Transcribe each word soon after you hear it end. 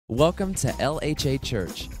Welcome to LHA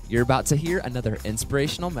Church. You're about to hear another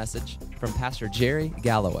inspirational message from Pastor Jerry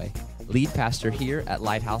Gallaway, lead pastor here at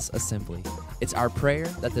Lighthouse Assembly. It's our prayer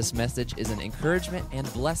that this message is an encouragement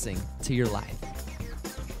and blessing to your life.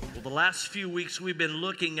 Well, the last few weeks we've been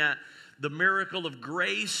looking at the miracle of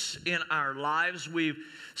grace in our lives. We've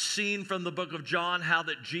seen from the book of John how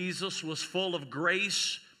that Jesus was full of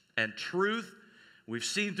grace and truth. We've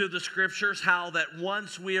seen through the scriptures how that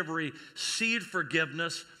once we have received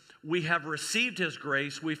forgiveness, we have received His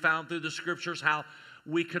grace. We found through the scriptures how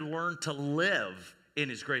we can learn to live in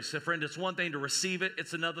His grace. So friend, it's one thing to receive it.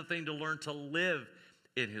 It's another thing to learn to live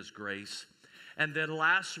in His grace. And then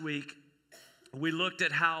last week, we looked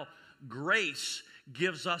at how grace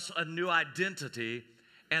gives us a new identity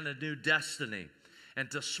and a new destiny. And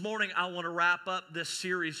this morning, I want to wrap up this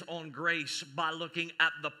series on grace by looking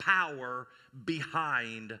at the power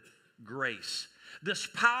behind grace. This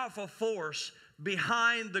powerful force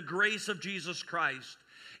behind the grace of Jesus Christ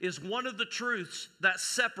is one of the truths that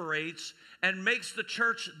separates and makes the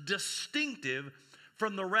church distinctive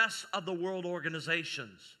from the rest of the world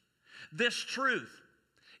organizations. This truth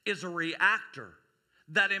is a reactor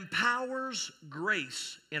that empowers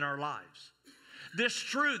grace in our lives. This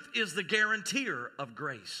truth is the guarantor of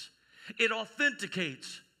grace. It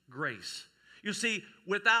authenticates grace. You see,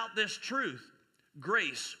 without this truth,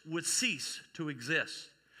 grace would cease to exist.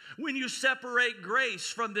 When you separate grace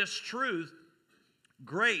from this truth,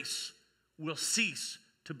 grace will cease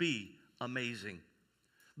to be amazing.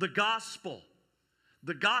 The gospel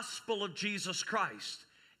of Jesus Christ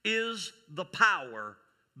is the power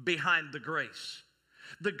behind the grace.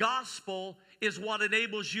 The gospel is what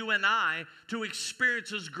enables you and I to experience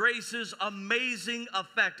His grace's amazing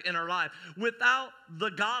effect in our life. Without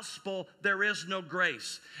the gospel, there is no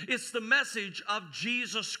grace. It's the message of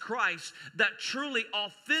Jesus Christ that truly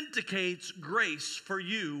authenticates grace for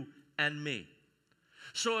you and me.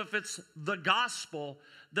 So if it's the gospel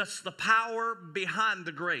that's the power behind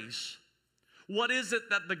the grace, what is it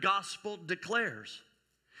that the gospel declares?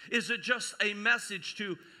 Is it just a message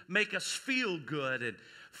to make us feel good and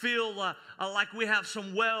feel like we have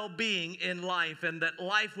some well-being in life and that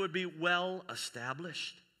life would be well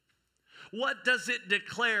established? What does it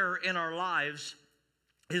declare in our lives?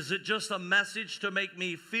 Is it just a message to make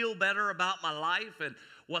me feel better about my life and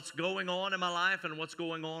what's going on in my life and what's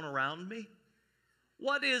going on around me?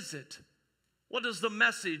 What is it? What does the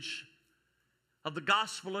message of the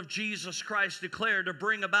gospel of Jesus Christ declare to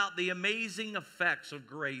bring about the amazing effects of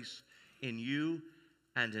grace in you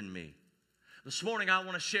and in me? This morning, I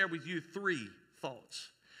want to share with you three thoughts.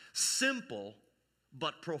 Simple,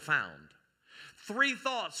 but profound. Three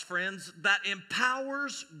thoughts, friends, that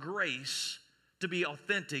empowers grace to be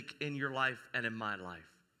authentic in your life and in my life.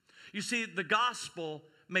 You see, the gospel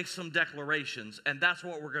makes some declarations, and that's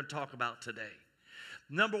what we're going to talk about today.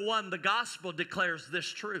 Number one, the gospel declares this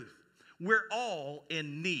truth. We're all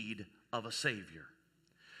in need of a Savior.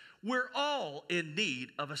 We're all in need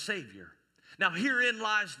of a Savior. Now, herein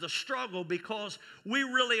lies the struggle because we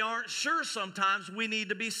really aren't sure sometimes we need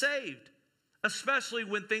to be saved, especially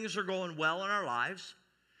when things are going well in our lives.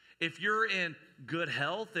 If you're in good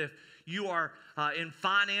health, if you are in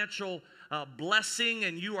financial blessing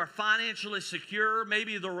and you are financially secure,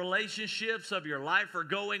 maybe the relationships of your life are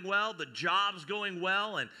going well, the job's going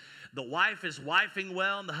well, and the wife is wifing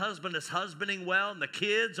well, and the husband is husbanding well, and the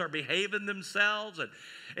kids are behaving themselves, and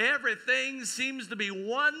everything seems to be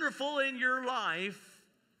wonderful in your life.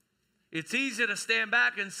 It's easy to stand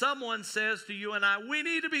back and someone says to you and I, we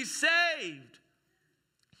need to be saved.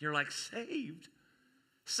 You're like, saved?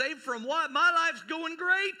 Saved from what? My life's going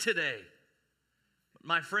great today. But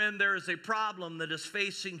my friend, there is a problem that is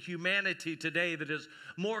facing humanity today that is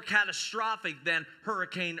more catastrophic than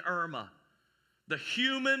Hurricane Irma. The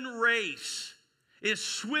human race is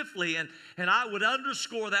swiftly, and I would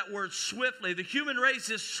underscore that word swiftly, the human race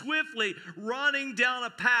is swiftly running down a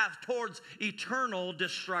path towards eternal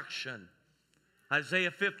destruction.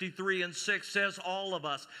 Isaiah 53:6 says all of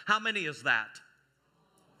us. How many is that?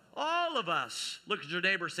 All of us. Look at your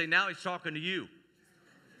neighbor and say, now he's talking to you.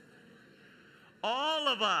 All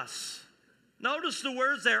of us. Notice the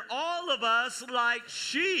words there. All of us, like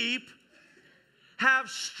sheep, have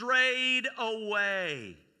strayed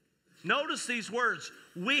away. Notice these words.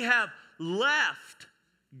 We have left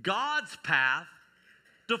God's path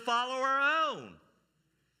to follow our own.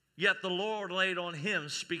 Yet the Lord laid on Him,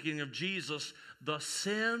 speaking of Jesus, the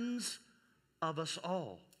sins of us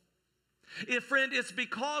all. Friend, it's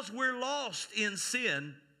because we're lost in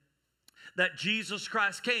sin that Jesus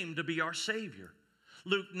Christ came to be our Savior.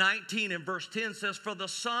 Luke 19 and verse 10 says, "For the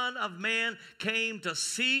Son of Man came to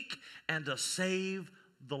seek and to save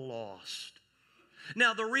the lost.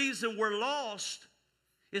 Now, the reason we're lost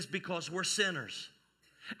is because we're sinners.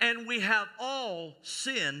 And we have all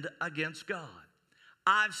sinned against God.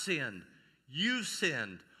 I've sinned. You've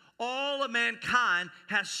sinned. All of mankind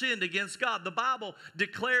has sinned against God. The Bible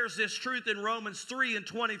declares this truth in Romans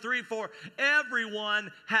 3:23, for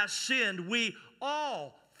everyone has sinned. We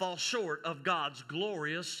all fall short of God's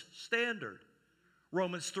glorious standard.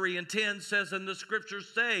 Romans 3:10 says, and the scriptures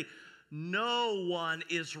say, no one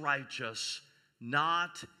is righteous,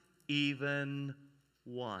 not even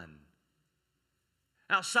one.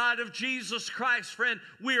 Outside of Jesus Christ, friend,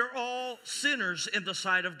 we are all sinners in the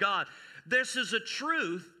sight of God. This is a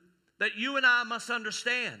truth that you and I must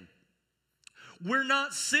understand. We're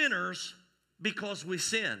not sinners because we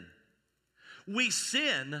sin. We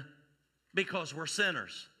sin because we're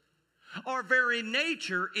sinners. Our very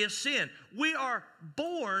nature is sin. We are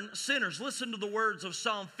born sinners. Listen to the words of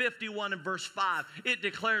Psalm 51 and verse 5. It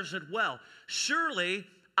declares it well. Surely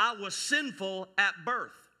I was sinful at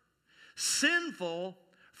birth. Sinful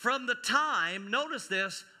from the time, notice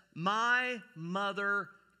this, my mother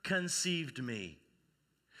conceived me.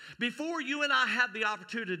 Before you and I had the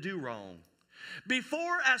opportunity to do wrong,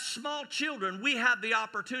 before as small children we had the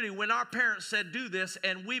opportunity when our parents said do this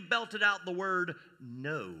and we belted out the word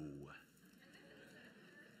no.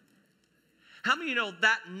 How many of you know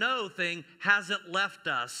that no thing hasn't left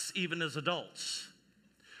us even as adults?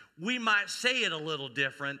 We might say it a little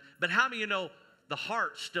different, but how many of you know the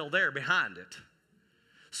heart's still there behind it?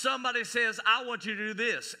 Somebody says, I want you to do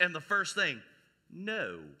this, and the first thing,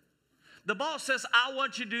 no. The boss says, I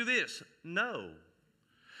want you to do this. No.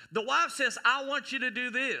 The wife says, I want you to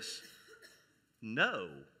do this. No.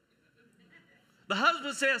 The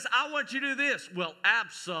husband says, I want you to do this. Well,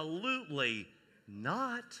 absolutely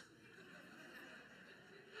not.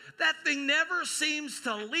 That thing never seems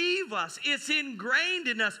to leave us. It's ingrained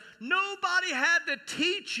in us. Nobody had to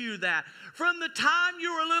teach you that. From the time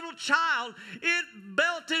you were a little child, it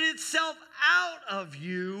belted itself out of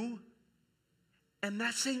you. And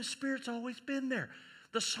that same spirit's always been there.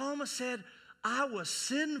 The psalmist said, I was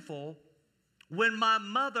sinful when my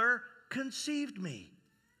mother conceived me.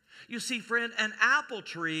 You see, friend, an apple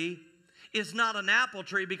tree is not an apple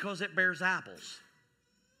tree because it bears apples.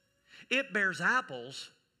 It bears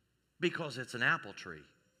apples because it's an apple tree.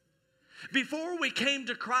 Before we came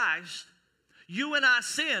to Christ, you and I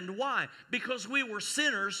sinned. Why? Because we were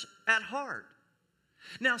sinners at heart.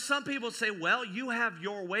 Now, some people say, well, you have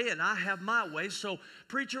your way and I have my way. So,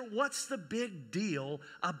 preacher, what's the big deal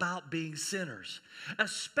about being sinners?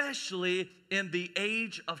 Especially in the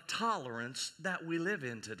age of tolerance that we live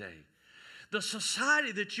in today. The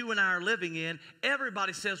society that you and I are living in,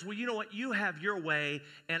 everybody says, well, you know what? You have your way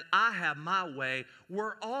and I have my way.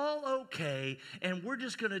 We're all okay and we're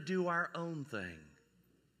just going to do our own thing.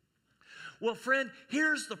 Well, friend,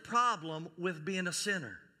 here's the problem with being a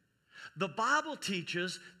sinner. The Bible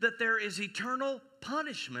teaches that there is eternal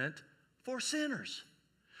punishment for sinners.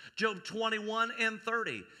 Job 21 and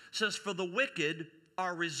 30 says, for the wicked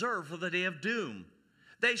are reserved for the day of doom.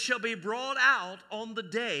 They shall be brought out on the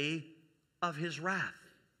day of his wrath.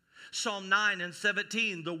 Psalm 9 and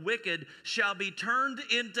 17, the wicked shall be turned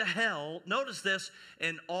into hell. Notice this,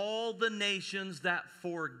 and all the nations that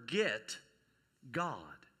forget God.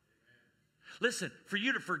 Listen, for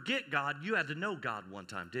you to forget God, you had to know God one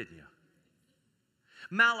time, didn't you?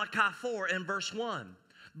 Malachi 4 and verse 1,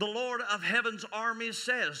 the Lord of heaven's armies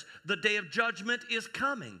says, the day of judgment is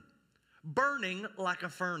coming, burning like a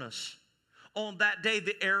furnace. On that day,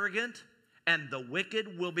 the arrogant and the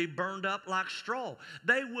wicked will be burned up like straw.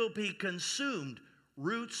 They will be consumed,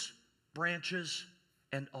 roots, branches,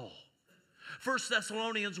 and all. 1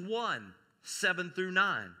 Thessalonians 1, 7 through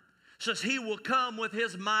 9 says, he will come with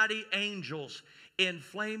his mighty angels in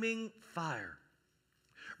flaming fire,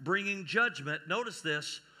 bringing judgment, notice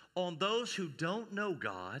this, on those who don't know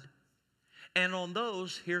God and on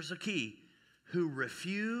those, here's the key, who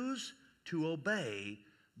refuse to obey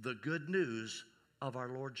the good news of our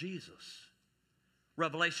Lord Jesus.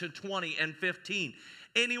 Revelation 20 and 15,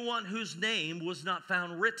 anyone whose name was not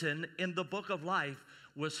found written in the book of life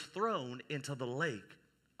was thrown into the lake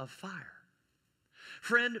of fire.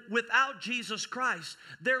 Friend, without Jesus Christ,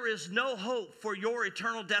 there is no hope for your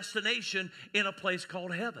eternal destination in a place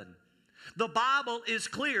called heaven. The Bible is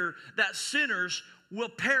clear that sinners will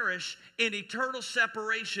perish in eternal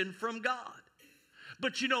separation from God.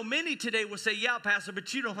 But you know, many today will say, yeah, Pastor,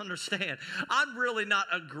 but you don't understand. I'm really not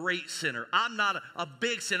a great sinner. I'm not a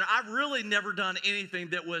big sinner. I've really never done anything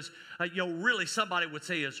that was, really somebody would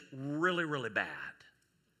say is really, really bad.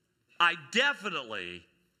 I definitely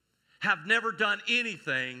have never done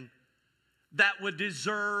anything that would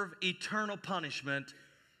deserve eternal punishment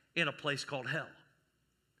in a place called hell.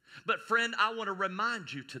 But friend, I want to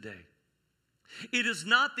remind you today, it is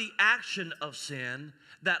not the action of sin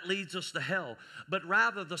that leads us to hell, but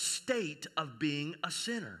rather the state of being a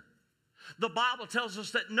sinner. The Bible tells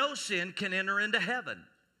us that no sin can enter into heaven.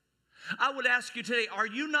 I would ask you today, are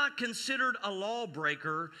you not considered a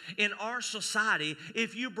lawbreaker in our society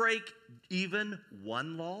if you break even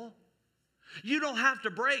one law? You don't have to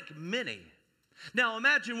break many. Now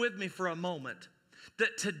imagine with me for a moment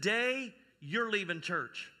that today you're leaving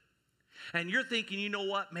church and you're thinking, you know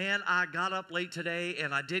what, man, I got up late today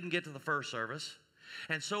and I didn't get to the first service.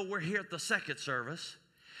 And so we're here at the second service.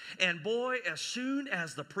 And boy, as soon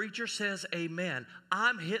as the preacher says amen,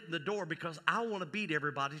 I'm hitting the door because I want to beat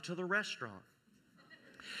everybody to the restaurant.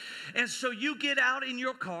 And so you get out in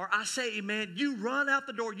your car, I say amen, you run out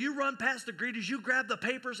the door, you run past the greeters, you grab the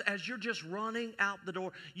papers as you're just running out the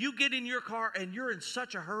door. You get in your car and you're in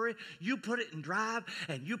such a hurry, you put it in drive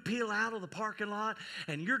and you peel out of the parking lot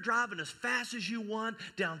and you're driving as fast as you want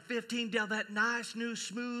down 15, down that nice new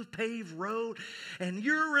smooth paved road, and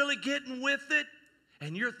you're really getting with it.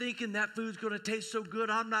 And you're thinking that food's going to taste so good,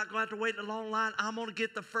 I'm not going to have to wait in a long line. I'm going to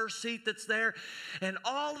get the first seat that's there. And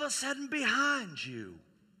all of a sudden behind you,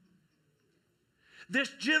 this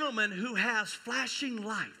gentleman who has flashing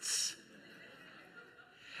lights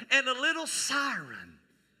and a little siren.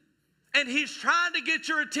 And he's trying to get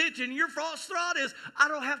your attention. Your false thought is, I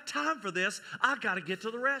don't have time for this. I've got to get to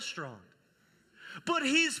the restaurant. But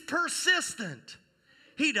he's persistent.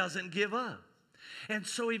 He doesn't give up. And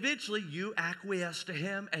so eventually you acquiesce to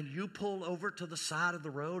him and you pull over to the side of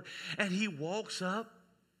the road and he walks up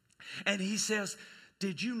and he says,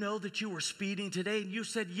 did you know that you were speeding today? And you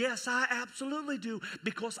said, yes, I absolutely do,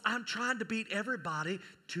 because I'm trying to beat everybody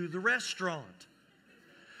to the restaurant.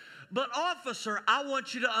 But officer, I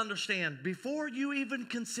want you to understand, before you even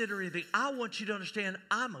consider anything, I want you to understand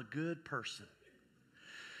I'm a good person.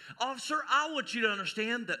 Officer, I want you to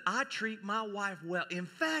understand that I treat my wife well. In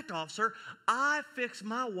fact, officer, I fixed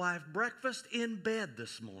my wife breakfast in bed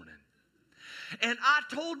this morning. And I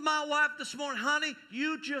told my wife this morning, honey,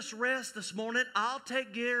 you just rest this morning. I'll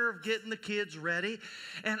take care of getting the kids ready.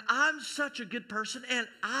 And I'm such a good person. And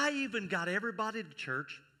I even got everybody to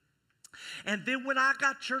church. And then when I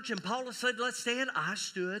got to church and Paula said, let's stand, I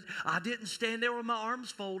stood. I didn't stand there with my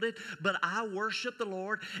arms folded, but I worshiped the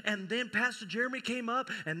Lord. And then Pastor Jeremy came up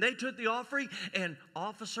and they took the offering. And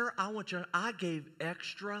officer, I gave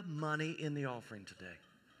extra money in the offering today.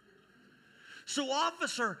 So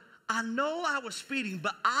officer, I know I was speeding,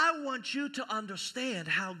 but I want you to understand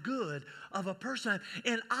how good of a person I am.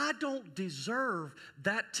 And I don't deserve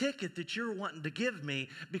that ticket that you're wanting to give me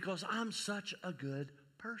because I'm such a good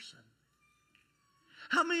person.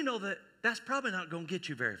 How many know that that's probably not going to get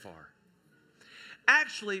you very far?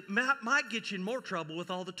 Actually, might get you in more trouble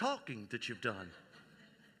with all the talking that you've done.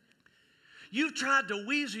 You've tried to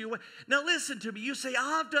weasel your way. Now listen to me. You say,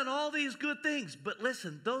 I've done all these good things. But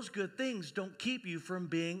listen, those good things don't keep you from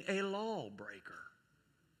being a lawbreaker.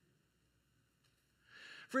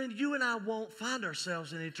 Friend, you and I won't find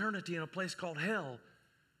ourselves in eternity in a place called hell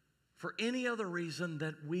for any other reason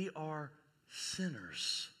than we are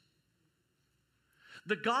sinners.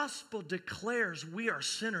 The gospel declares we are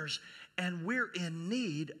sinners and we're in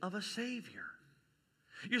need of a Savior.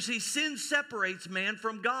 You see, sin separates man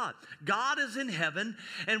from God. God is in heaven,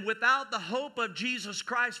 and without the hope of Jesus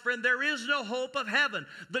Christ, friend, there is no hope of heaven.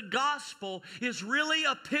 The gospel is really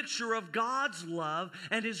a picture of God's love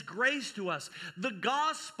and His grace to us. The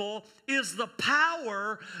gospel is the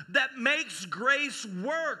power that makes grace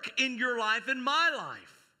work in your life and my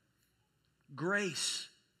life. Grace.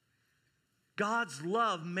 God's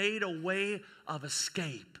love made a way of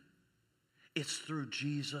escape. It's through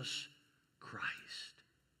Jesus Christ.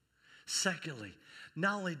 Secondly,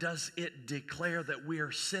 not only does it declare that we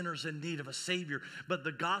are sinners in need of a Savior, but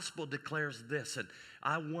the gospel declares this, and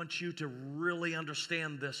I want you to really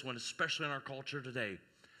understand this one, especially in our culture today.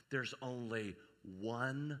 There's only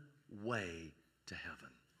one way to heaven.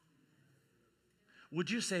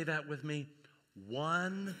 Would you say that with me?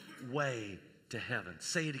 One way to heaven.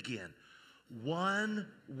 Say it again. One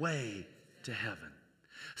way to heaven.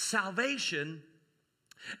 Salvation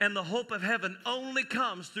and the hope of heaven only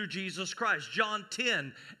comes through Jesus Christ. John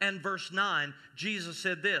 10 and verse 9, Jesus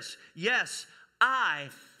said this, yes, I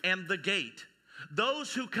am the gate.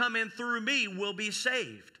 Those who come in through me will be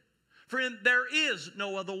saved. Friend, there is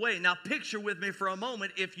no other way. Now picture with me for a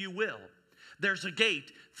moment, if you will. There's a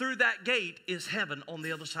gate. Through that gate is heaven on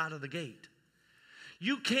the other side of the gate.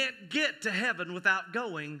 You can't get to heaven without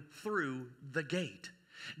going through the gate.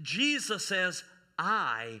 Jesus says,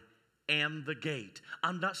 I am the gate.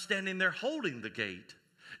 I'm not standing there holding the gate.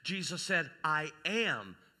 Jesus said, I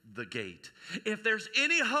am the gate. If there's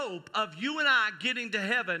any hope of you and I getting to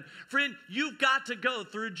heaven, friend, you've got to go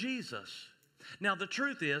through Jesus. Now, the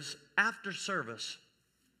truth is, after service,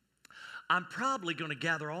 I'm probably going to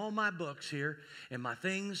gather all my books here and my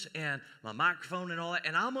things and my microphone and all that,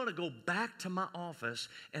 and I'm going to go back to my office,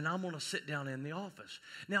 and I'm going to sit down in the office.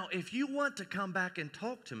 Now, if you want to come back and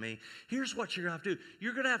talk to me, here's what you're going to have to do.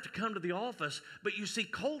 You're going to have to come to the office, but you see,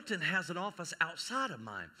 Colton has an office outside of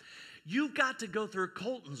mine. You've got to go through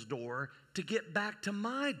Colton's door to get back to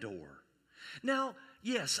my door. Now,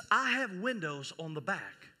 yes, I have windows on the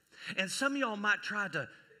back, and some of y'all might try to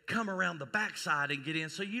come around the backside and get in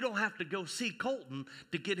so you don't have to go see Colton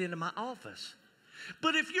to get into my office.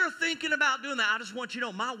 But if you're thinking about doing that, I just want you to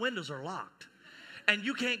know my windows are locked and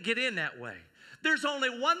you can't get in that way. There's only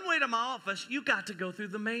one way to my office. You got to go through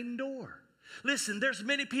the main door. Listen, there's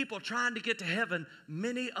many people trying to get to heaven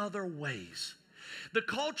many other ways. The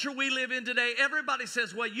culture we live in today, everybody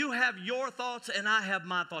says, well, you have your thoughts and I have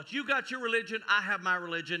my thoughts. You got your religion, I have my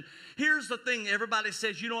religion. Here's the thing, everybody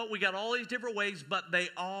says, you know what, we got all these different ways, but they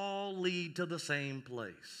all lead to the same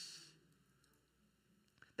place.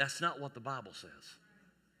 That's not what the Bible says.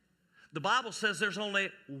 The Bible says there's only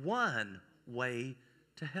one way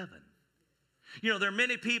to heaven. You know, there are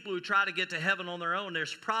many people who try to get to heaven on their own.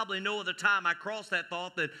 There's probably no other time I crossed that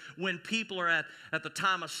thought than when people are at the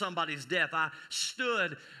time of somebody's death. I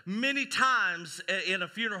stood many times in a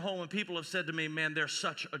funeral home and people have said to me, man, they're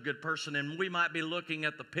such a good person. And we might be looking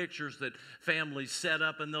at the pictures that families set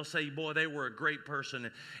up and they'll say, boy, they were a great person.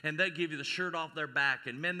 And they give you the shirt off their back.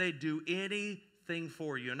 And man, they do anything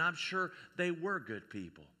for you. And I'm sure they were good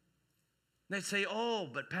people. They say, oh,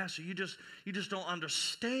 but Pastor, you just don't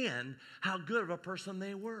understand how good of a person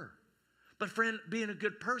they were. But friend, being a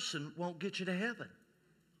good person won't get you to heaven.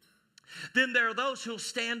 Then there are those who'll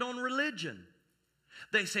stand on religion.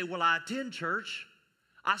 They say, well, I attend church.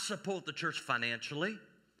 I support the church financially.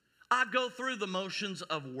 I go through the motions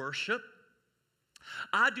of worship.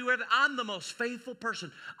 I do everything. I'm the most faithful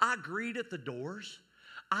person. I greet at the doors.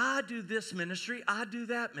 I do this ministry. I do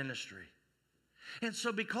that ministry. And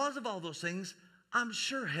so because of all those things, I'm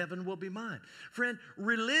sure heaven will be mine. Friend,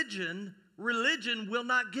 religion will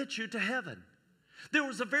not get you to heaven. There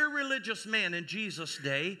was a very religious man in Jesus'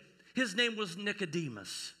 day. His name was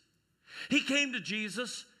Nicodemus. He came to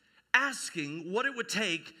Jesus asking what it would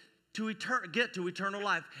take to get to eternal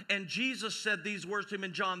life. And Jesus said these words to him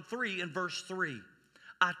in John 3 and verse 3.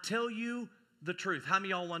 I tell you the truth. How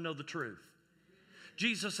many of y'all want to know the truth?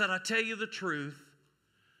 Jesus said, I tell you the truth.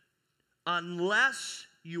 Unless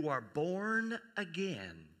you are born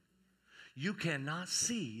again, you cannot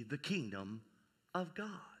see the kingdom of God.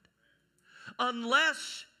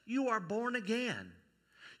 Unless you are born again,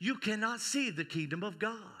 you cannot see the kingdom of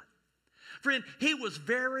God. Friend, he was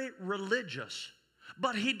very religious,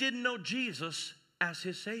 but he didn't know Jesus as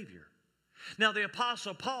his Savior. Now, the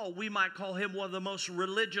Apostle Paul, we might call him one of the most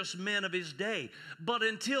religious men of his day. But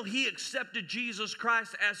until he accepted Jesus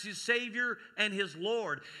Christ as his Savior and his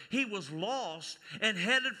Lord, he was lost and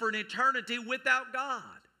headed for an eternity without God.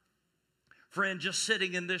 Friend, just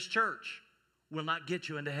sitting in this church will not get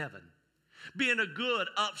you into heaven. Being a good,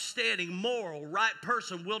 upstanding, moral, right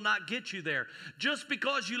person will not get you there. Just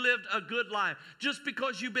because you lived a good life, just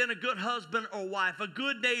because you've been a good husband or wife, a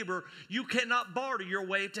good neighbor, you cannot barter your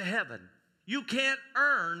way to heaven. You can't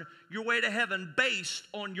earn your way to heaven based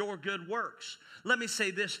on your good works. Let me say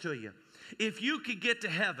this to you. If you could get to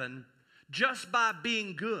heaven just by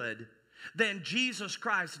being good, then Jesus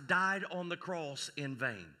Christ died on the cross in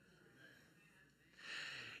vain.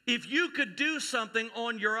 If you could do something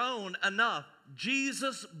on your own enough,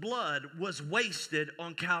 Jesus' blood was wasted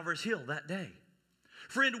on Calvary's Hill that day.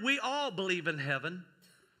 Friend, we all believe in heaven.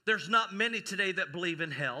 There's not many today that believe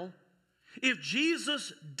in hell. If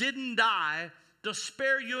Jesus didn't die to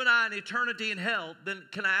spare you and I an eternity in hell, then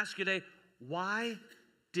can I ask you today, why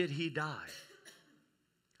did he die?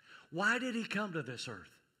 Why did he come to this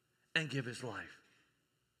earth and give his life?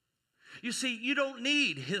 You see, you don't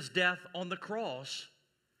need his death on the cross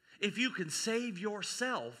if you can save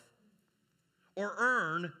yourself or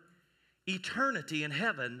earn eternity in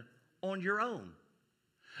heaven on your own.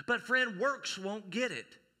 But friend, works won't get it.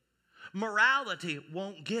 Morality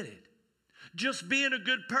won't get it. Just being a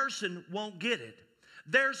good person won't get it.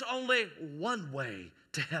 There's only one way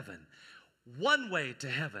to heaven. One way to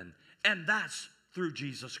heaven, and that's through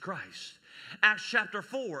Jesus Christ. Acts chapter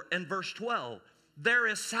 4 and verse 12. There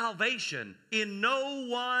is salvation in no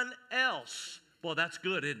one else. Boy, that's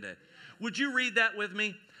good, isn't it? Would you read that with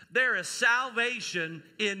me? There is salvation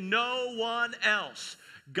in no one else.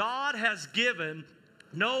 God has given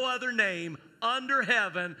no other name under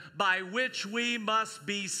heaven by which we must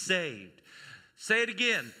be saved. Say it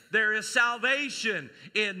again. There is salvation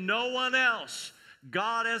in no one else.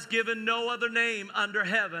 God has given no other name under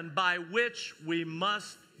heaven by which we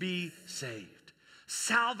must be saved.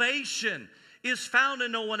 Salvation is found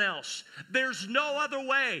in no one else. There's no other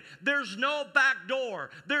way. There's no back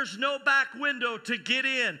door. There's no back window to get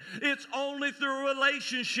in. It's only through a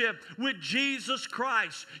relationship with Jesus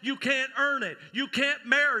Christ. You can't earn it. You can't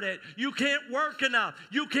merit it. You can't work enough.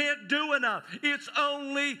 You can't do enough. It's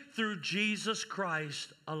only through Jesus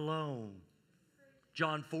Christ alone.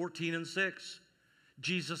 John 14:6.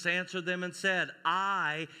 Jesus answered them and said,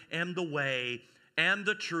 I am the way and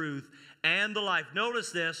the truth and the life.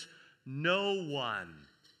 Notice this. No one.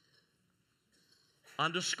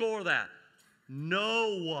 Underscore that.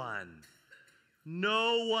 No one.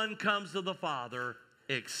 No one comes to the Father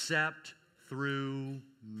except through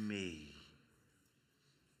me.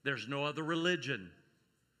 There's no other religion.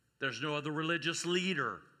 There's no other religious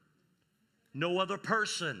leader. No other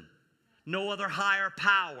person. No other higher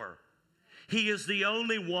power. He is the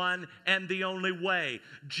only one and the only way.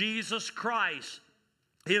 Jesus Christ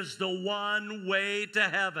is the one way to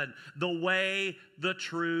heaven, the way, the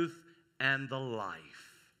truth, and the life.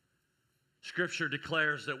 Scripture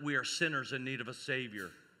declares that we are sinners in need of a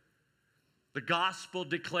Savior. The gospel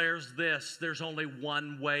declares this: there's only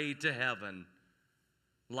one way to heaven.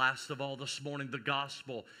 Last of all, this morning, the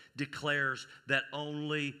gospel declares that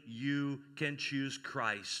only you can choose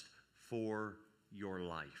Christ for your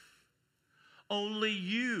life. Only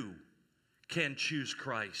you can choose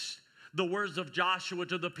Christ. The words of Joshua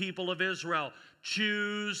to the people of Israel: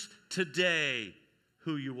 choose today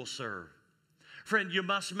who you will serve. Friend, you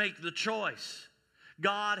must make the choice.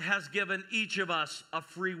 God has given each of us a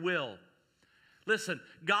free will. Listen,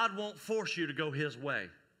 God won't force you to go His way.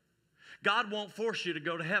 God won't force you to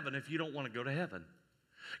go to heaven if you don't want to go to heaven.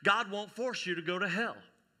 God won't force you to go to hell.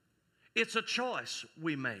 It's a choice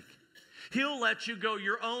we make. He'll let you go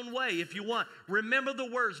your own way if you want. Remember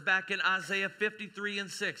the words back in Isaiah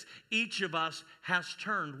 53:6. Each of us has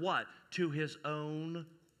turned what? To his own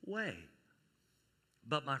way.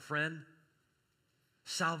 But my friend,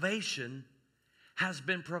 salvation has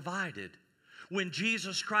been provided. When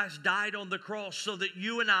Jesus Christ died on the cross so that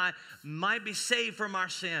you and I might be saved from our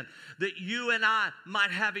sin, that you and I might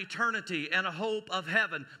have eternity and a hope of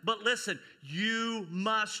heaven. But listen, you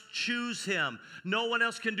must choose Him. No one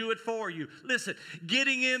else can do it for you. Listen,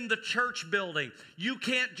 getting in the church building, you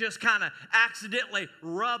can't just kind of accidentally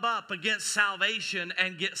rub up against salvation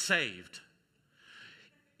and get saved.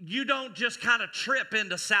 You don't just kind of trip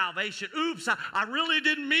into salvation. Oops, I really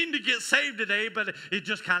didn't mean to get saved today, but it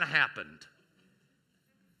just kind of happened.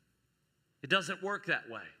 It doesn't work that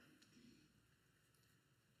way.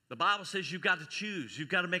 The Bible says you've got to choose. You've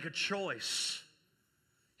got to make a choice.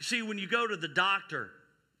 You see, when you go to the doctor,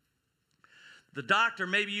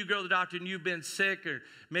 maybe you go to the doctor and you've been sick, or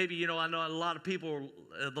maybe, I know a lot of people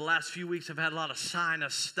the last few weeks have had a lot of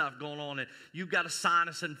sinus stuff going on, and you've got a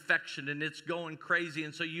sinus infection and it's going crazy,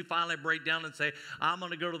 and so you finally break down and say, I'm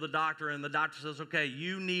going to go to the doctor, and the doctor says, okay,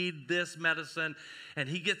 you need this medicine, and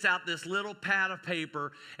he gets out this little pad of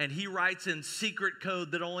paper and he writes in secret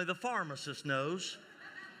code that only the pharmacist knows.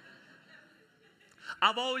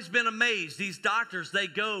 I've always been amazed. These doctors, they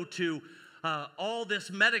go to all this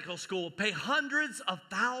medical school, pay hundreds of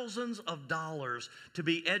thousands of dollars to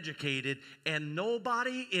be educated, and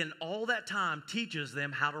nobody in all that time teaches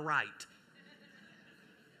them how to write.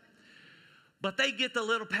 But they get the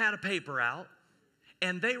little pad of paper out,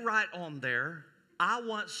 and they write on there, I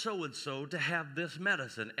want so-and-so to have this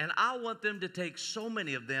medicine, and I want them to take so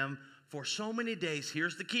many of them for so many days.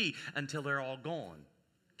 Here's the key: until they're all gone.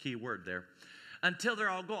 Key word there. Until they're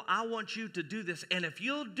all gone. I want you to do this, and if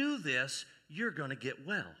you'll do this, you're going to get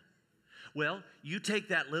well. Well, you take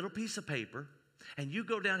that little piece of paper, and you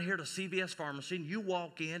go down here to CVS Pharmacy, and you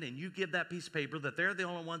walk in, and you give that piece of paper that they're the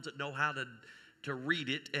only ones that know how to read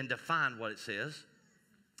it and define what it says.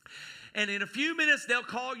 And in a few minutes, they'll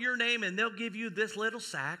call your name, and they'll give you this little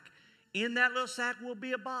sack. In that little sack will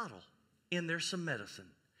be a bottle. In there's some medicine.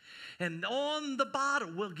 And on the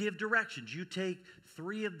bottle will give directions. You take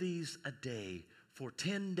 3 of these a day for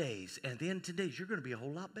 10 days, and then 10 days, you're going to be a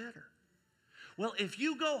whole lot better. Well, if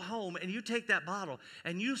you go home and you take that bottle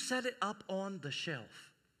and you set it up on the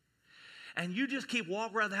shelf, and you just keep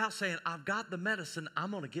walking around the house saying, I've got the medicine,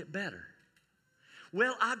 I'm going to get better.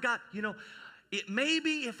 Well, I've got, it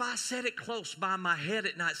maybe if I set it close by my head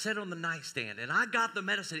at night, set it on the nightstand, and I got the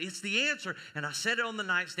medicine, it's the answer, and I set it on the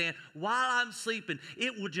nightstand while I'm sleeping,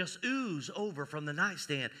 it will just ooze over from the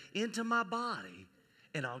nightstand into my body,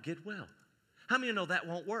 and I'll get well. How many of you know that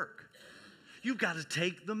won't work? You've got to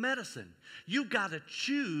take the medicine. You've got to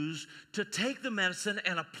choose to take the medicine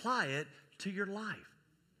and apply it to your life.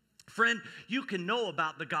 Friend, you can know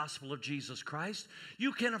about the gospel of Jesus Christ.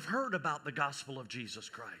 You can have heard about the gospel of Jesus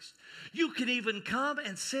Christ. You can even come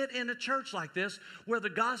and sit in a church like this where the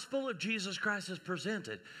gospel of Jesus Christ is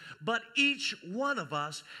presented. But each one of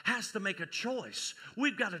us has to make a choice.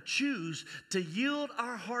 We've got to choose to yield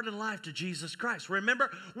our heart and life to Jesus Christ. Remember,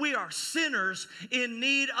 we are sinners in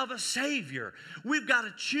need of a Savior. We've got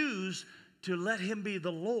to choose to let Him be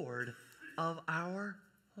the Lord of our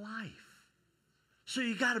life. So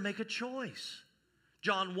you got to make a choice.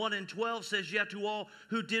 John 1:12 says, yet to all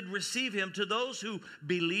who did receive Him, to those who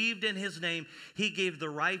believed in His name, He gave the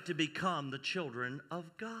right to become the children of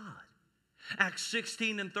God. Acts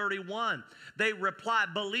 16:31, they reply,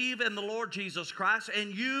 believe in the Lord Jesus Christ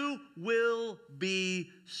and you will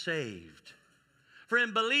be saved.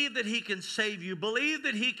 Friend, believe that He can save you. Believe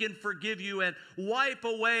that He can forgive you and wipe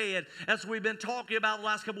away. And as we've been talking about the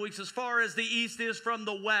last couple weeks, as far as the east is from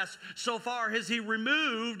the west, so far has He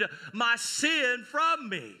removed my sin from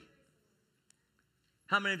me.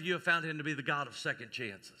 How many of you have found Him to be the God of second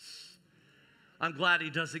chances? I'm glad He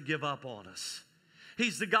doesn't give up on us.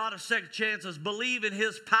 He's the God of second chances. Believe in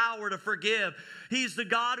His power to forgive. He's the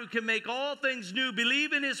God who can make all things new.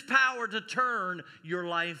 Believe in His power to turn your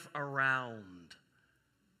life around.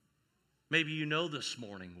 Maybe you know this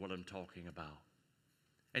morning what I'm talking about.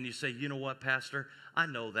 And you say, you know what, Pastor? I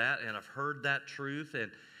know that, and I've heard that truth,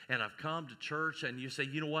 and I've come to church, and you say,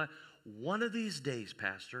 you know what? One of these days,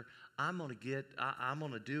 Pastor, I'm going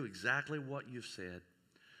to do exactly what you've said.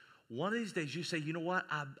 One of these days, you say, you know what?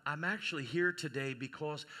 I'm actually here today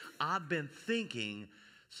because I've been thinking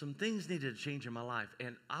some things needed to change in my life.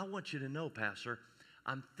 And I want you to know, Pastor,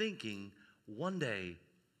 I'm thinking one day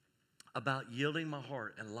about yielding my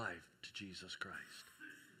heart and life to Jesus Christ.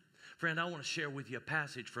 Friend, I want to share with you a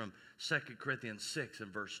passage from 2 Corinthians 6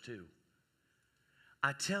 and verse 2.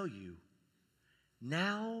 I tell you,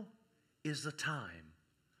 now is the time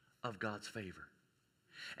of God's favor.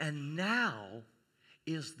 And now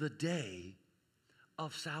is the day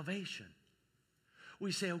of salvation.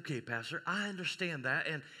 We say, okay, Pastor, I understand that,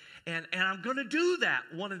 and I'm going to do that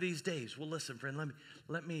one of these days. Well, listen, friend,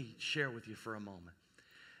 let me share with you for a moment.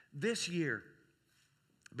 This year,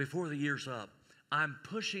 before the year's up, I'm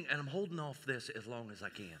pushing and I'm holding off this as long as I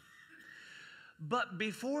can. But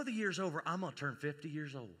before the year's over, I'm going to turn 50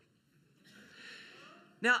 years old.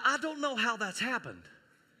 Now, I don't know how that's happened,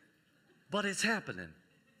 but it's happening.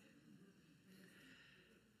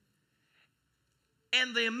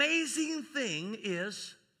 And the amazing thing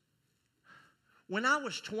is, when I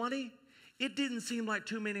was 20, it didn't seem like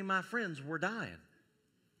too many of my friends were dying.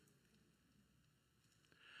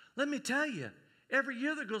 Let me tell you, every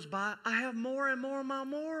year that goes by, I have more and more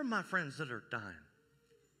of my friends that are dying.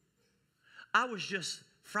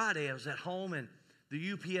 Friday, I was at home, and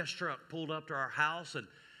the UPS truck pulled up to our house, and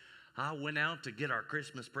I went out to get our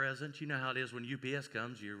Christmas presents. You know how it is when UPS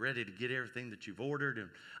comes. You're ready to get everything that you've ordered. And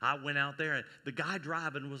I went out there, and the guy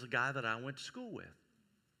driving was a guy that I went to school with.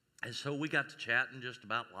 And so we got to chatting just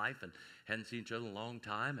about life and hadn't seen each other in a long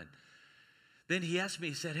time. And then he asked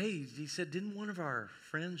me, he said, didn't one of our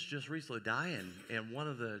friends just recently die? And one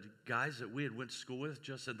of the guys that we had went to school with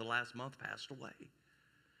just in the last month passed away.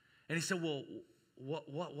 And he said, well,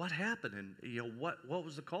 what happened? And, what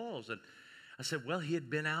was the cause? And I said, well, he had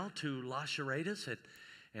been out to Las Charadas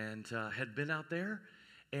and had been out there.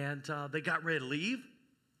 And they got ready to leave.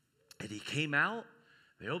 And he came out.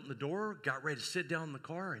 They opened the door, got ready to sit down in the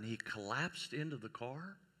car, and he collapsed into the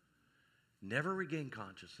car. Never regained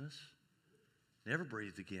consciousness. Never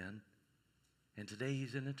breathed again, and today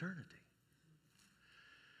he's in eternity.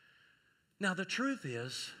 Now, the truth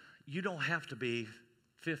is, you don't have to be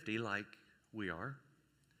 50 like we are.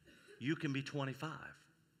 You can be 25.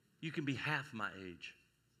 You can be half my age.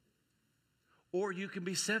 Or you can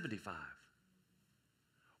be 75.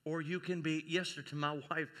 Or you can be, yesterday, my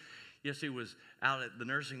wife, yesterday was out at the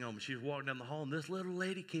nursing home, and she was walking down the hall, and this little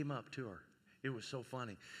lady came up to her. It was so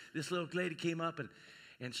funny. This little lady came up and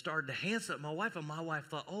started to hand something. My wife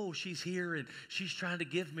thought, oh, she's here and she's trying to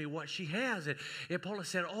give me what she has. And Paula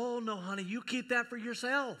said, oh, no, honey, you keep that for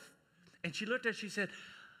yourself. And she looked at it, she said,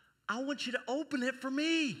 I want you to open it for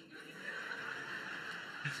me.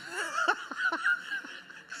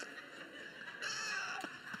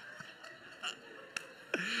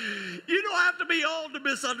 You don't have to be old to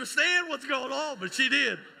misunderstand what's going on, but she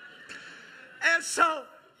did. And so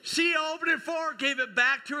she opened it for her, gave it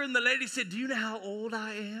back to her, and the lady said, do you know how old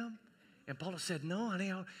I am? And Paula said, no,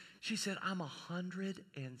 honey. She said, I'm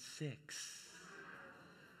 106.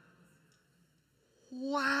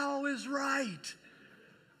 wow is right.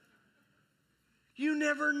 You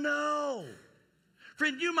never know.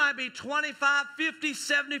 Friend, you might be 25, 50,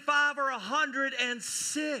 75, or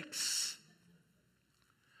 106.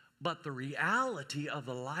 But the reality of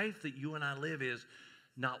the life that you and I live is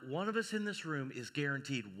not one of us in this room is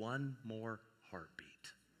guaranteed one more heartbeat.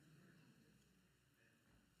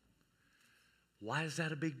 Why is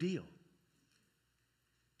that a big deal?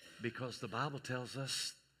 Because the Bible tells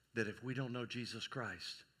us that if we don't know Jesus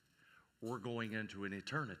Christ, we're going into an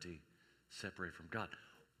eternity separated from God.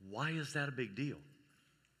 Why is that a big deal?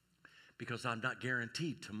 Because I'm not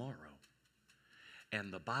guaranteed tomorrow.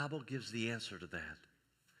 And the Bible gives the answer to that.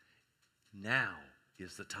 Now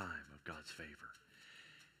is the time of God's favor.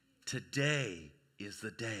 Today is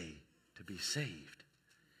the day to be saved.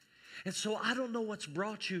 And so I don't know what's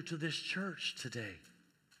brought you to this church today.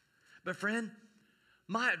 But friend,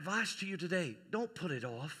 my advice to you today, don't put it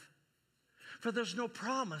off. For there's no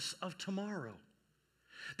promise of tomorrow.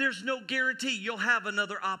 There's no guarantee you'll have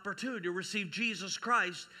another opportunity to receive Jesus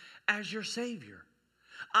Christ as your Savior.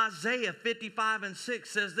 Isaiah 55:6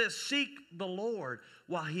 says this, seek the Lord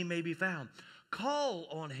while he may be found. Call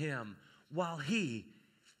on him while he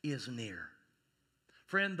is near.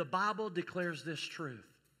 Friend, the Bible declares this truth.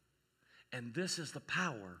 And this is the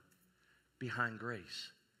power behind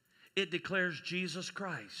grace. It declares Jesus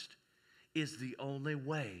Christ is the only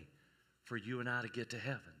way for you and I to get to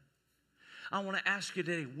heaven. I want to ask you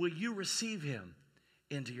today, will you receive him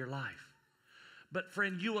into your life? But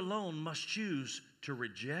friend, you alone must choose to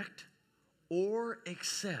reject or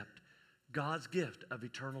accept God's gift of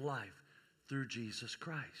eternal life through Jesus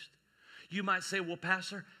Christ. You might say, well,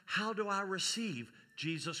 Pastor, how do I receive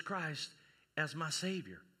Jesus Christ as my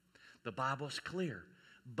Savior? The Bible's clear.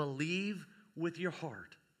 Believe with your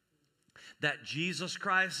heart that Jesus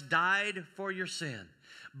Christ died for your sin.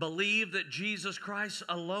 Believe that Jesus Christ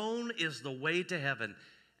alone is the way to heaven.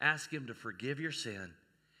 Ask him to forgive your sin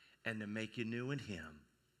and to make you new in him.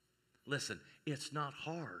 Listen, it's not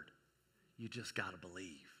hard. You just got to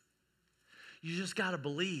believe. You just got to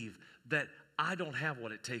believe that I don't have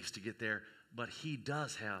what it takes to get there, but he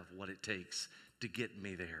does have what it takes to get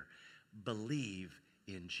me there. Believe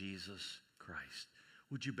in Jesus Christ.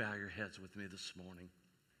 Would you bow your heads with me this morning?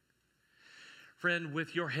 Friend,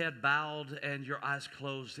 with your head bowed and your eyes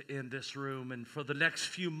closed in this room, and for the next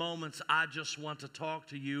few moments, I just want to talk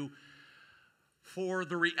to you for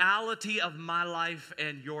the reality of my life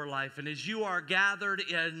and your life. And as you are gathered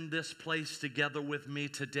in this place together with me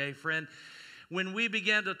today, friend, when we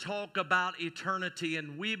began to talk about eternity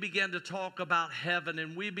and we began to talk about heaven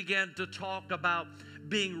and we began to talk about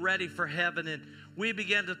being ready for heaven and we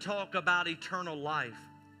began to talk about eternal life,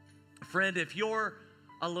 friend, if you're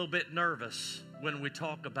a little bit nervous when we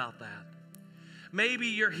talk about that, maybe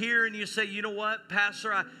you're here and you say, you know what,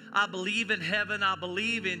 Pastor, I believe in heaven, I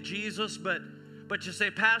believe in Jesus, but you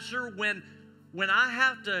say, Pastor, when I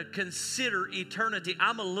have to consider eternity,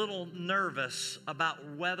 I'm a little nervous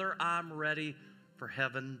about whether I'm ready for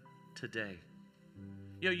heaven today.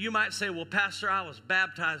 You know, you might say, well, Pastor, I was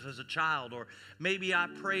baptized as a child, or maybe I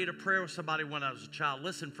prayed a prayer with somebody when I was a child.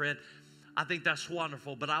 Listen, friend, I think that's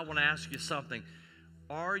wonderful, but I want to ask you something.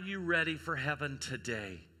 Are you ready for heaven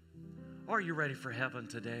today? Are you ready for heaven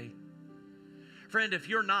today? Friend, if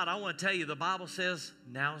you're not, I want to tell you, the Bible says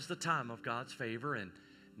now's the time of God's favor, and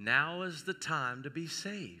now is the time to be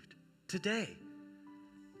saved. Today.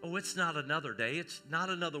 Oh, it's not another day. It's not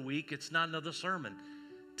another week. It's not another sermon.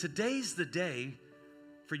 Today's the day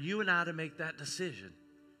for you and I to make that decision.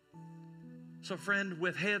 So, friend,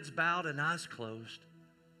 with heads bowed and eyes closed,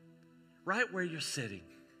 right where you're sitting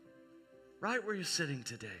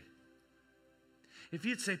today, if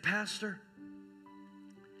you'd say, Pastor,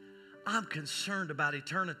 I'm concerned about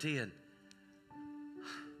eternity, and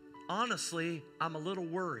honestly, I'm a little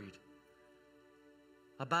worried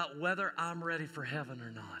about whether I'm ready for heaven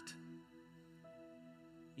or not.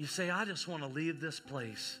 You say, I just want to leave this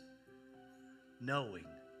place knowing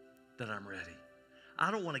that I'm ready. I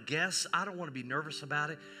don't want to guess. I don't want to be nervous about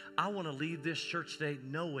it. I want to leave this church today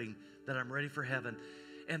knowing that I'm ready for heaven.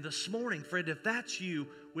 And this morning, friend, if that's you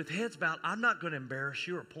with heads bowed, I'm not going to embarrass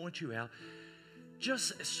you or point you out.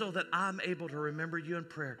 Just so that I'm able to remember you in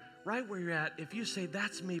prayer, right where you're at, if you say,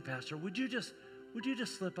 that's me, Pastor, would you just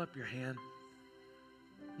slip up your hand?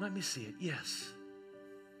 Let me see it. Yes.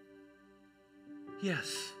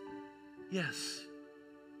 Yes. Yes.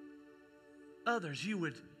 Others, you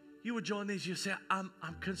would join these. You say, I'm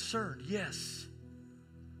concerned. Yes.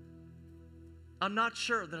 I'm not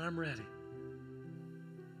sure that I'm ready.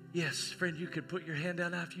 Yes, friend, you could put your hand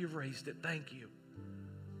down after you've raised it. Thank you.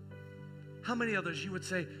 How many others you would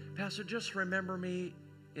say, Pastor, just remember me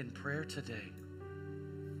in prayer today?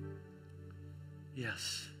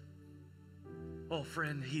 Yes. Oh,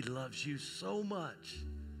 friend, he loves you so much.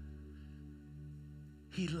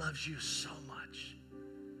 He loves you so much.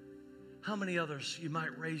 How many others you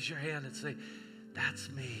might raise your hand and say, that's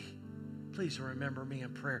me. Please remember me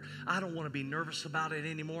in prayer. I don't want to be nervous about it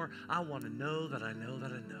anymore. I want to know that I know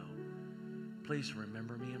that I know. Please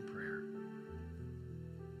remember me in prayer.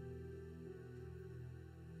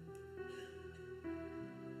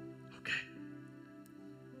 Okay.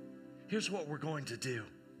 Here's what we're going to do.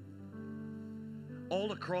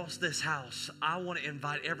 All across this house, I want to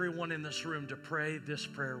invite everyone in this room to pray this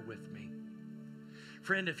prayer with me.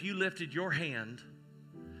 Friend, if you lifted your hand,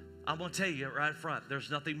 I'm going to tell you right front, there's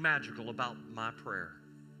nothing magical about my prayer.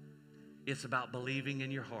 It's about believing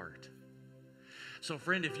in your heart. So,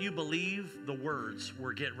 friend, if you believe the words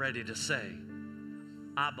we're getting ready to say,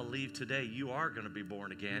 I believe today you are going to be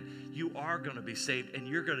born again. You are going to be saved, and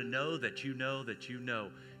you're going to know that you know that you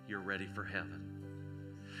know you're ready for heaven.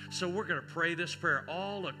 So we're going to pray this prayer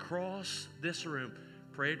all across this room.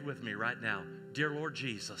 Pray it with me right now. Dear Lord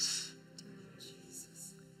Jesus,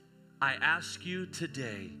 I ask you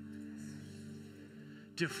today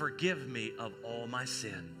to forgive me of all my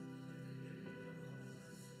sin.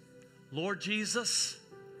 Lord Jesus,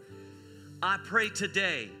 I pray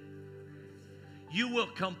today you will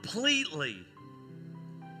completely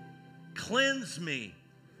cleanse me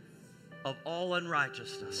of all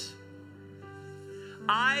unrighteousness.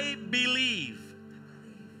 I believe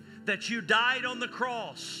that you died on the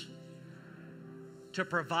cross to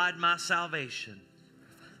provide my salvation.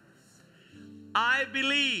 I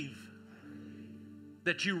believe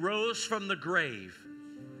that you rose from the grave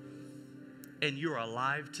and you're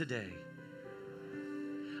alive today.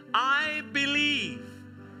 I believe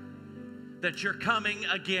that you're coming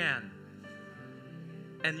again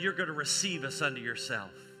and you're going to receive us unto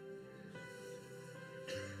yourself.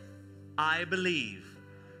 I believe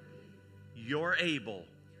you're able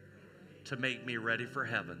to make me ready for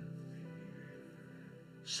heaven.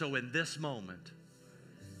 So in this moment,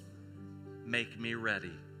 make me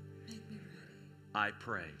ready. I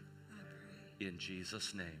pray. In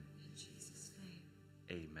Jesus' name.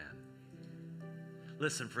 Amen.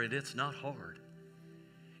 Listen, friend, it's not hard.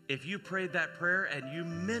 If you prayed that prayer and you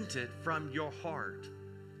meant it from your heart,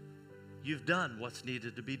 you've done what's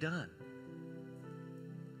needed to be done.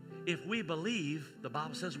 If we believe, the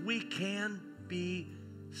Bible says we can be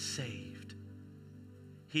saved.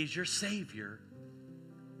 He's your Savior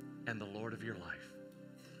and the Lord of your life.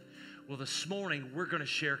 Well, this morning, we're going to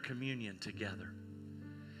share communion together.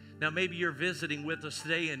 Now, maybe you're visiting with us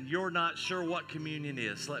today and you're not sure what communion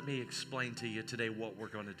is. Let me explain to you today what we're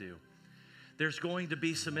going to do. There's going to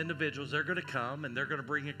be some individuals, they're going to come and they're going to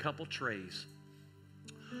bring a couple trays.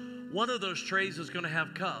 One of those trays is going to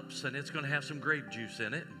have cups and it's going to have some grape juice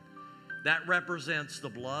in it. That represents the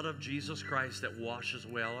blood of Jesus Christ that washes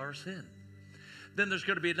away all our sin. Then there's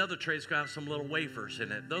going to be another tray that's going to have some little wafers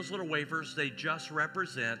in it. Those little wafers, they just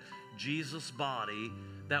represent Jesus' body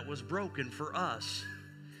that was broken for us.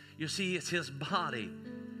 You see, it's his body.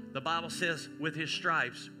 The Bible says with his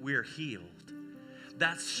stripes, we're healed.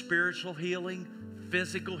 That's spiritual healing,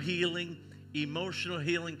 physical healing, emotional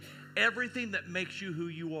healing, everything that makes you who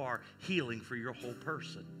you are, healing for your whole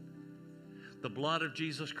person. The blood of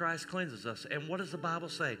Jesus Christ cleanses us. And what does the Bible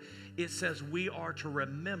say? It says we are to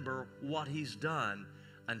remember what he's done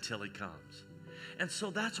until he comes. And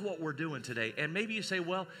so that's what we're doing today. And maybe you say,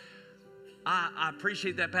 well, I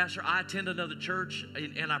appreciate that, Pastor. I attend another church,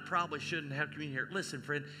 and I probably shouldn't have communion here. Listen,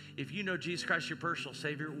 friend, if you know Jesus Christ, your personal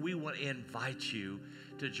Savior, we want to invite you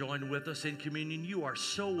to join with us in communion. You are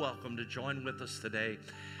so welcome to join with us today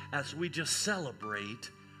as we just celebrate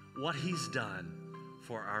what he's done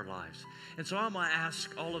for our lives. And so I'm going to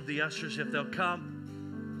ask all of the ushers if they'll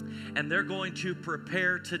come, and they're going to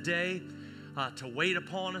prepare today to wait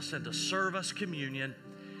upon us and to serve us communion.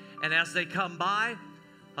 And as they come by,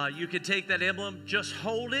 you can take that emblem, just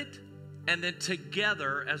hold it, and then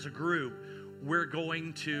together as a group, we're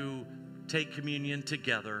going to take communion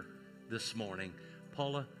together this morning.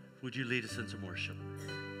 Paula, would you lead us in some worship?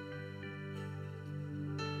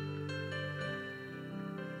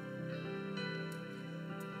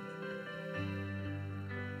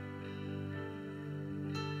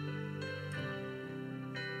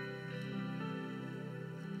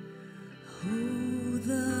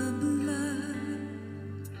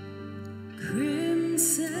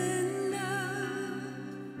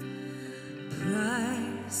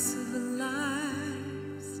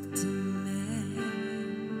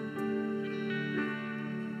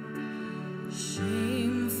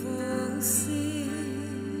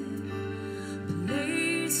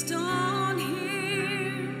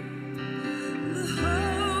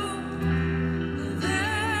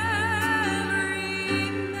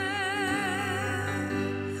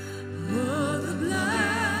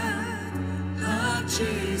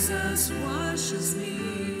 Jesus washes me.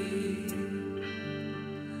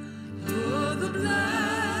 Oh, the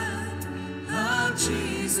blood of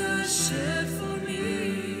Jesus shed for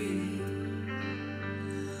me.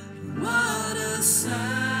 What a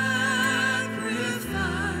sacrifice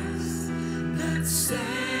that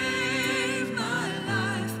saved my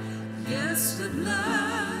life. Yes, the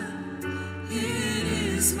blood, it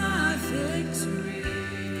is my victory.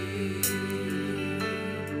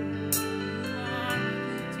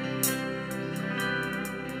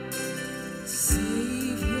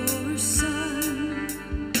 Save your son,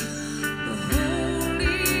 the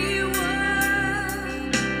Holy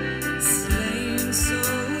One, slain so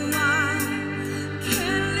I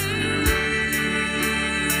can live.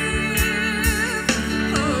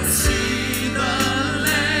 Oh, see the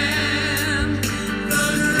Lamb, the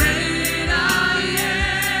great I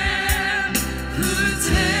am, who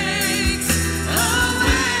takes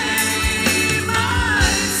away my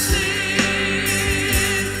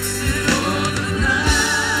sin. Oh, the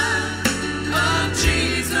blood of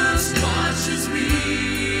Jesus washes me.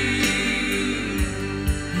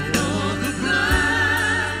 Oh, the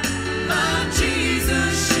blood of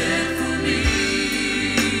Jesus shed for me.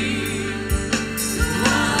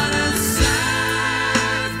 What a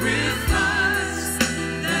sacrifice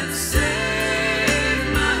that saved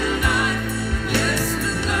my life. Yes,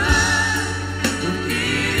 the blood,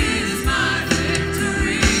 it is my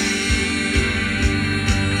victory.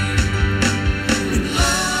 And oh,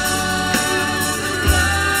 the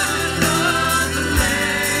blood of the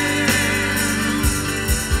Lamb.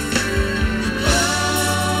 Oh,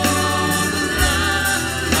 the blood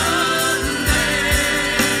of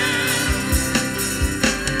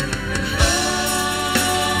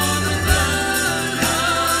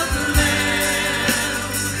the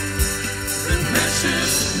the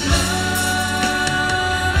precious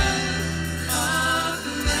blood of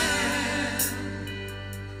the Lamb.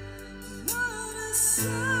 What a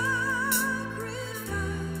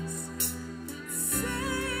sacrifice that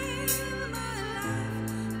saved my life.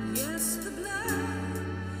 Yes, the blood,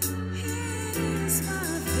 it is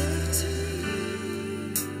my victory.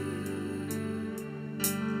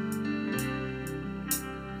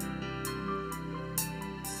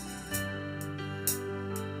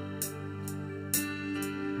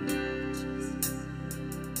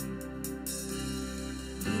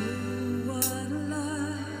 Oh, what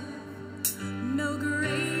love, no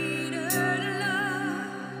greater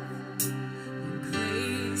love,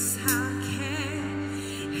 grace, how can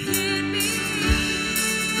it be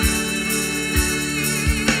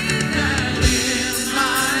that in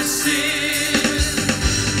my sin,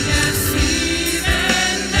 yes,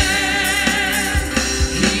 even then,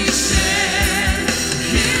 He shed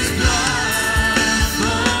His blood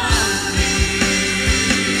for me.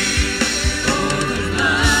 Oh, the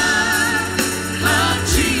blood of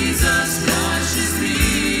Jesus washes me.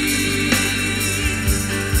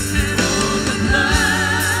 Oh, the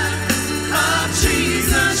blood of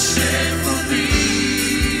Jesus shed for me.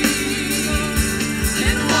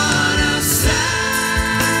 And what a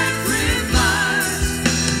sacrifice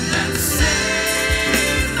that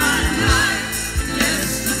saved my life. Yes,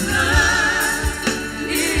 the blood,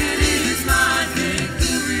 it is my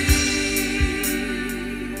victory.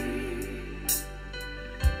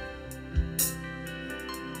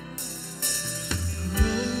 Oh,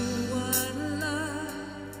 what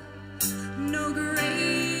love, no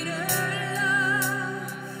greater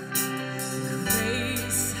love,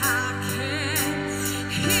 grace, how can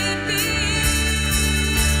it be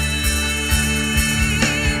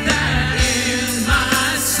that in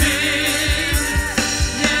my sin,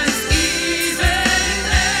 yes, even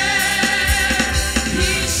then,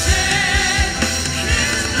 He shed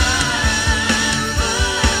His blood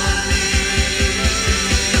for me.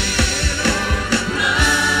 Oh, the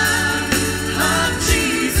blood of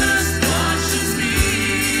Jesus washes me.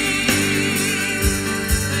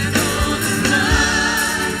 And oh, the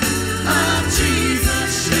blood of Jesus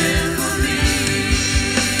shed for me.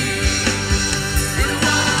 And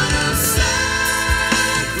what a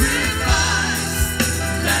sacrifice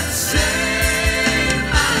that saved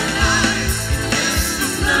my life. Yes, the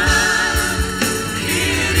blood,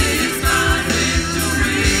 it is my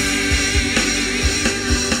victory.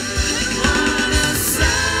 And what a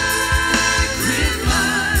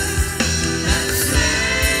sacrifice that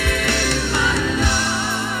saved my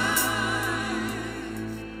life.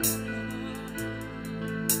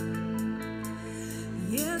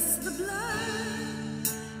 Yes, the blood,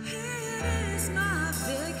 it is my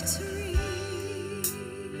victory.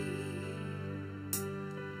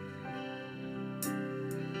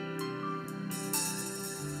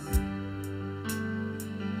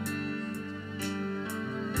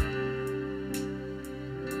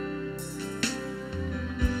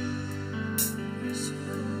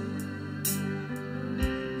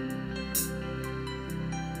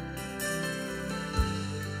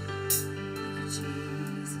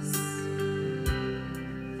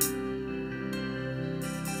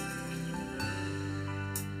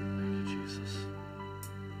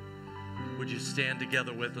 Would you stand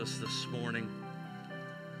together with us this morning?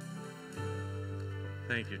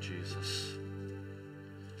 Thank you, Jesus.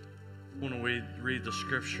 When we read the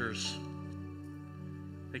scriptures,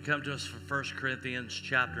 they come to us from 1 Corinthians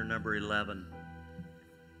chapter number 11.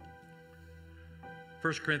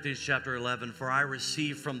 1 Corinthians chapter 11, for I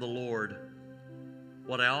received from the Lord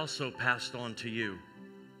what I also passed on to you.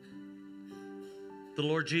 The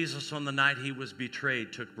Lord Jesus, on the night he was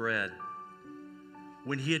betrayed, took bread.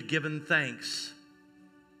 When he had given thanks,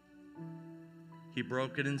 he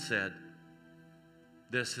broke it and said,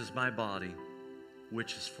 "This is my body,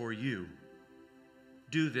 which is for you.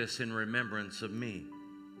 Do this in remembrance of me."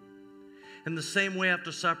 In the same way,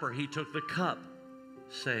 after supper, he took the cup,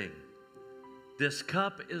 saying, "This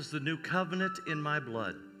cup is the new covenant in my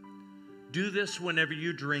blood. Do this whenever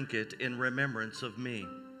you drink it in remembrance of me.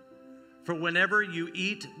 For whenever you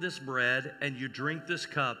eat this bread and you drink this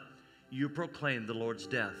cup, you proclaim the Lord's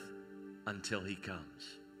death until he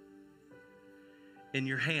comes." In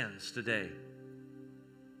your hands today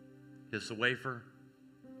is the wafer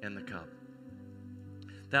and the cup.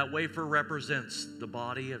 That wafer represents the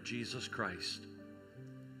body of Jesus Christ.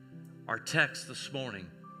 Our text this morning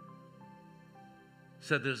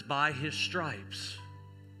said that it's by his stripes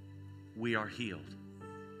we are healed.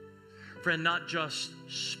 Friend, not just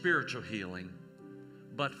spiritual healing,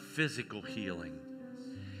 but physical healing,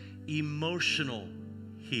 emotional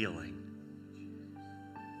healing,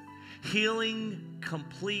 healing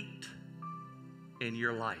complete in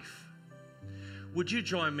your life. Would you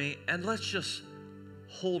join me and let's just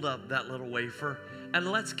hold up that little wafer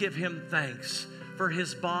and let's give him thanks for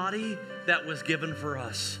his body that was given for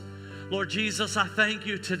us. Lord Jesus, I thank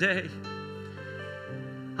you today.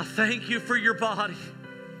 I thank you for your body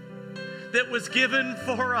that was given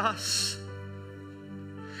for us.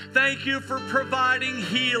 Thank you for providing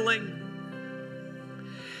healing.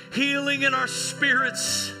 Healing in our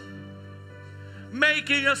spirits,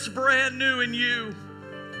 making us brand new in you.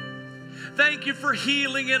 Thank you for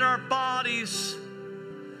healing in our bodies.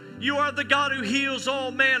 You are the God who heals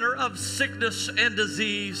all manner of sickness and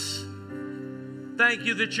disease. Thank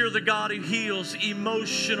you that you're the God who heals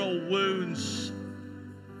emotional wounds.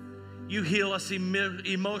 You heal us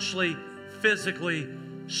emotionally, physically,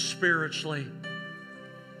 spiritually.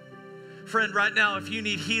 Friend, right now, if you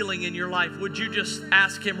need healing in your life, would you just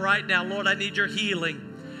ask him right now, Lord, I need your healing.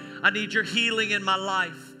 I need your healing in my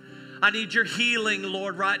life. I need your healing,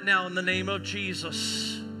 Lord, right now in the name of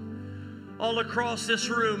Jesus. All across this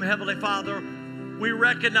room, Heavenly Father, we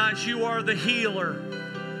recognize you are the healer.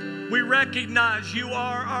 We recognize you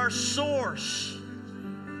are our source.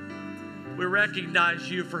 We recognize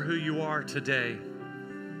you for who you are today.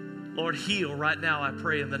 Lord, heal right now, I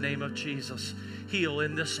pray in the name of Jesus. Heal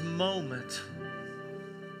in this moment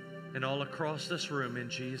and all across this room in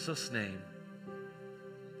Jesus' name.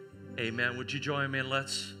 Amen. Would you join me and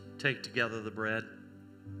let's take together the bread.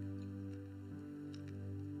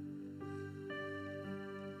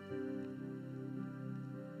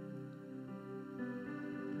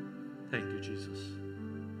 Thank you, Jesus.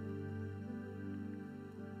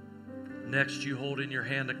 Next, you hold in your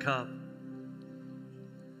hand a cup.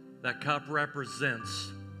 That cup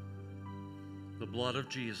represents the blood of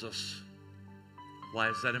Jesus. Why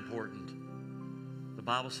is that important? The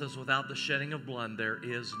Bible says without the shedding of blood, there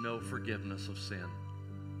is no forgiveness of sin.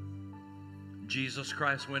 Jesus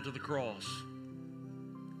Christ went to the cross.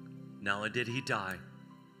 Not only did he die,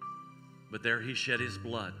 but there he shed his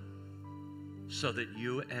blood so that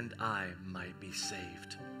you and I might be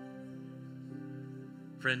saved.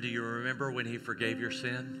 Friend, do you remember when he forgave your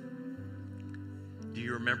sin? Do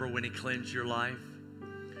you remember when he cleansed your life?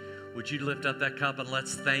 Would you lift up that cup and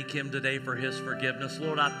let's thank him today for his forgiveness.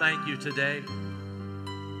 Lord, I thank you today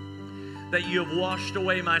that you have washed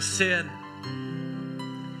away my sin.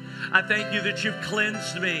 I thank you that you've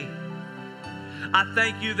cleansed me. I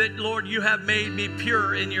thank you that, Lord, you have made me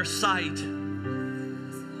pure in your sight.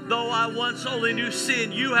 Though I once only knew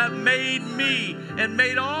sin, you have made me and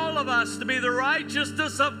made all of us to be the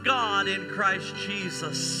righteousness of God in Christ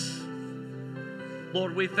Jesus.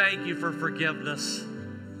 Lord, we thank you for forgiveness.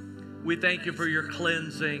 We thank you for your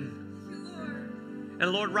cleansing.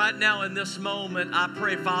 And Lord, right now in this moment, I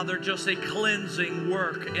pray, Father, just a cleansing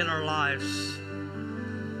work in our lives.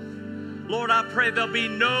 Lord, I pray there'll be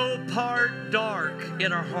no part dark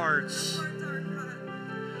in our hearts.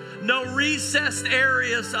 No recessed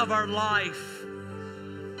areas of our life.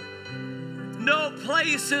 No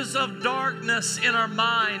places of darkness in our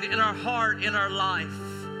mind, in our heart, in our life.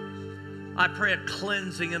 I pray a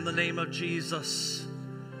cleansing in the name of Jesus.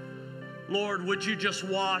 Lord, would you just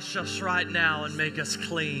wash us right now and make us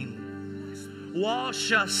clean?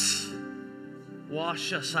 Wash us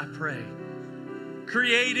Wash us, I pray.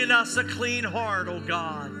 Create in us a clean heart, O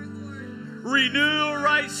God. Renew a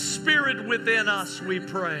right spirit within us, we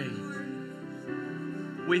pray.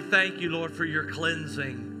 We thank you, Lord, for your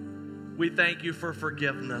cleansing. We thank you for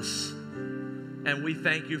forgiveness. And we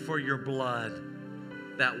thank you for your blood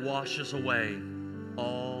that washes away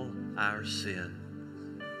all our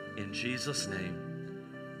sin. In Jesus'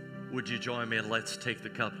 name, would you join me and let's take the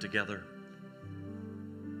cup together.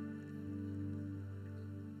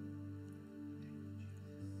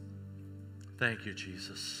 Thank you,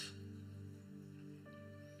 Jesus.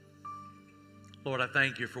 Lord, I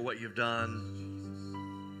thank you for what you've done.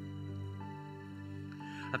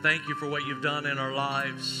 I thank you for what you've done in our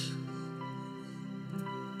lives.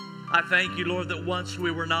 I thank you, Lord, that once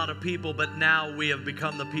we were not a people, but now we have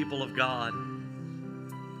become the people of God.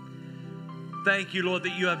 Thank you, Lord,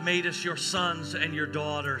 that you have made us your sons and your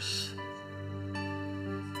daughters.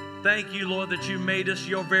 Thank you, Lord, that you made us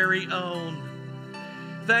your very own.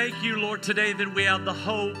 Thank you, Lord, today that we have the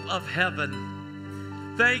hope of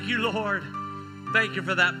heaven. Thank you, Lord. Thank you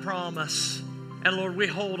for that promise. And Lord, we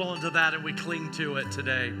hold on to that and we cling to it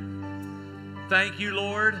today. Thank you,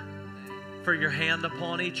 Lord, for your hand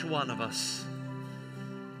upon each one of us.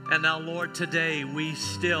 And now, Lord, today we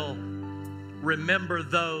still remember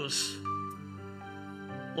those,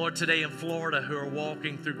 Lord, today in Florida who are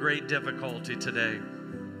walking through great difficulty today.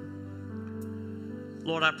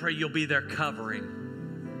 Lord, I pray you'll be their covering.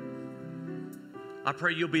 I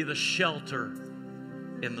pray you'll be the shelter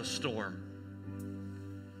in the storm.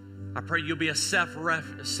 I pray you'll be a safe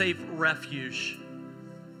refuge.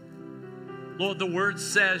 Lord, the word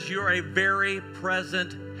says you're a very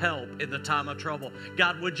present help in the time of trouble.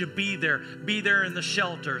 God, would you be there? Be there in the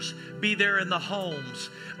shelters. Be there in the homes.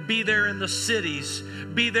 Be there in the cities.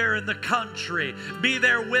 Be there in the country. Be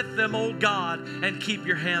there with them, oh God, and keep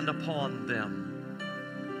your hand upon them.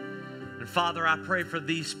 And Father, I pray for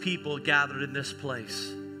these people gathered in this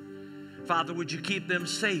place. Father, would you keep them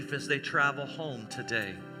safe as they travel home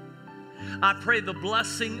today? I pray the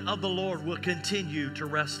blessing of the Lord will continue to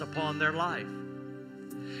rest upon their life.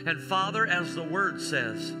 And Father, as the word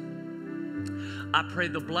says, I pray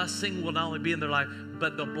the blessing will not only be in their life,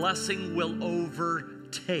 but the blessing will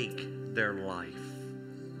overtake their life.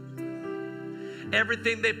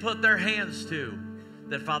 Everything they put their hands to,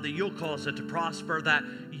 that Father, you'll cause it to prosper, that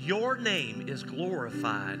your name is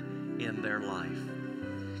glorified in their life.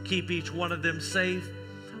 Keep each one of them safe,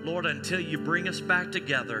 Lord, until you bring us back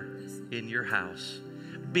together in your house.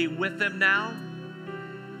 Be with them now,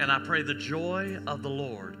 and I pray the joy of the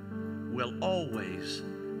Lord will always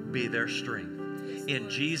be their strength. In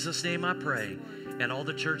Jesus' name I pray. And all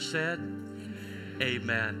the church said,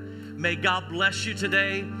 amen. May God bless you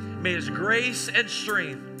today. May his grace and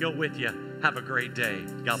strength go with you. Have a great day.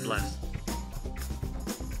 God bless.